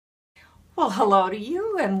Well, hello to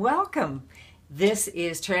you and welcome. This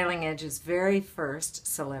is Trailing Edge's very first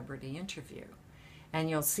celebrity interview, and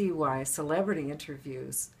you'll see why celebrity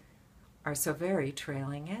interviews are so very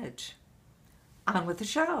trailing edge. On with the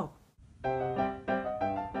show.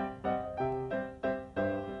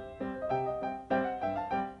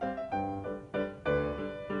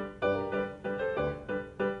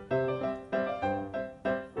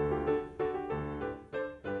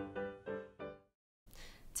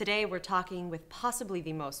 Today we're talking with possibly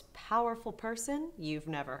the most powerful person you've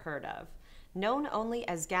never heard of. Known only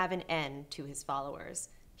as Gavin N to his followers,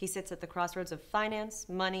 he sits at the crossroads of finance,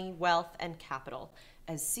 money, wealth, and capital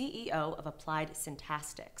as CEO of Applied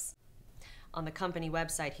Syntastics. On the company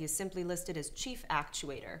website, he is simply listed as Chief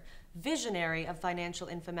Actuator, Visionary of Financial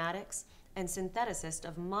Informatics, and Syntheticist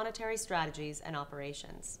of Monetary Strategies and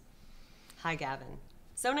Operations. Hi, Gavin.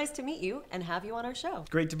 So nice to meet you and have you on our show.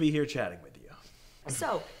 Great to be here chatting with you.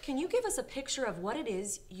 So, can you give us a picture of what it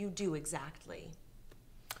is you do exactly?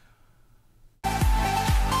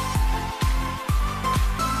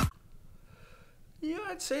 Yeah,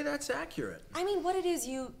 I'd say that's accurate. I mean, what it is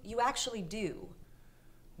you actually do.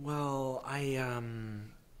 Well,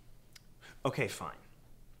 okay, fine.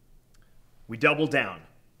 We double down,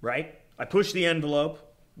 right? I push the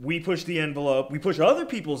envelope, we push the envelope, we push other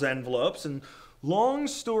people's envelopes, and long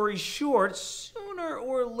story short, sooner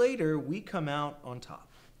or later, we come out on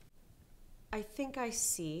top. I think I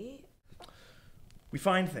see. We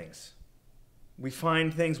find things. We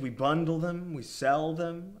bundle them, we sell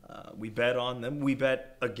them, we bet on them, we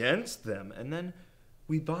bet against them, and then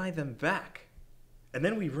we buy them back. And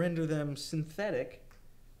then we render them synthetic,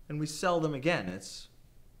 and we sell them again. It's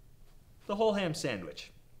the whole ham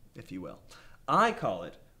sandwich, if you will. I call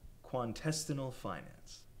it quantestinal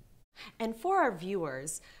finance. And for our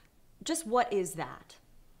viewers, just what is that?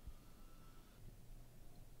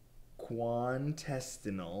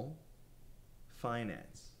 Quantestinal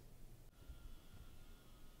finance.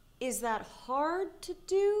 Is that hard to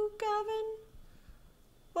do, Gavin?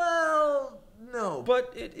 Well, no,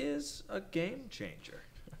 but it is a game changer.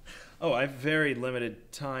 Oh, I have very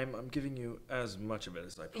limited time. I'm giving you as much of it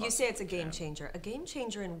as I possibly can. You say it's a game changer. A game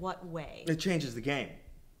changer in what way? It changes the game,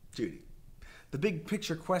 Judy. The big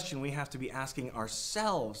picture question we have to be asking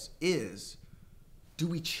ourselves is, do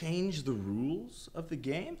we change the rules of the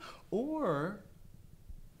game, or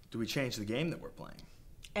do we change the game that we're playing?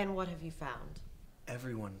 And what have you found?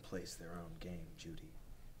 Everyone plays their own game, Judy.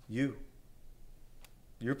 You're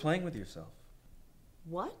playing with yourself.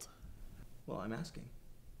 What? Well, I'm asking.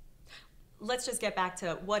 Let's just get back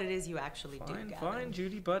to what it is you actually do, Gavin. Fine,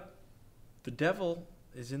 Judy, but the devil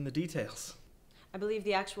is in the details. I believe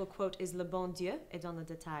the actual quote is "Le bon Dieu est dans le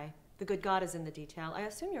détail." The good God is in the detail. I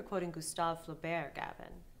assume you're quoting Gustave Flaubert,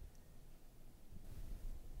 Gavin.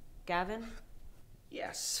 Gavin?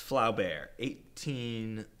 Yes, Flaubert,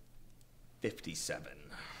 1857.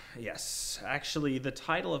 Yes, actually, the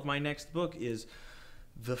title of my next book is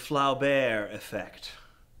The Flaubert Effect.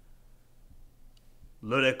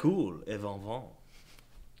 Le recul est vivant.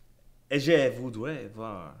 Et je voudrais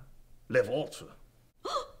voir les vôtres.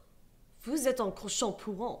 Vous êtes un cochon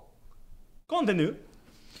pourrant. Continue.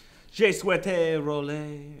 J'ai souhaité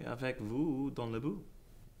rouler avec vous dans le bout.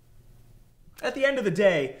 At the end of the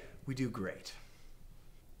day, we do great.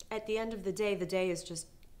 At the end of the day is just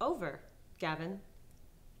over, Gavin.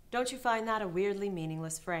 Don't you find that a weirdly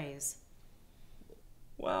meaningless phrase?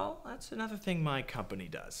 Well, that's another thing my company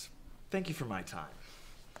does. Thank you for my time.